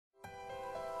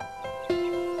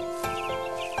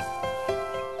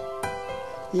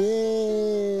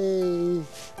Yay!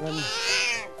 Run.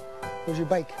 Where's your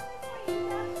bike?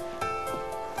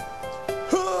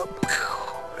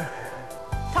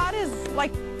 Todd is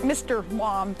like Mr.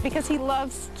 Mom because he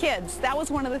loves kids. That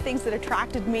was one of the things that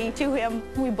attracted me to him.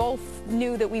 We both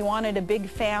knew that we wanted a big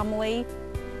family.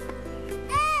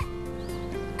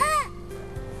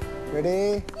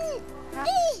 Ready?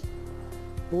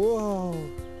 Whoa.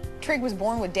 Trig was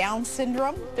born with Down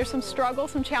syndrome. There's some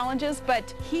struggles, some challenges,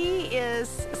 but he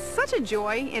is such a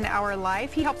joy in our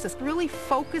life. He helps us really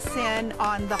focus in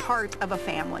on the heart of a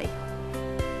family.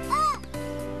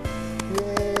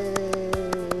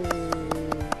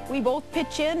 We both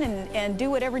pitch in and do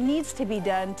whatever needs to be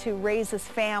done to raise this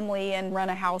family and run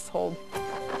a household.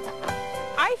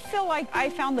 I feel like I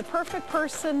found the perfect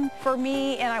person for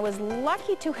me, and I was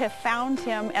lucky to have found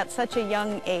him at such a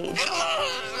young age.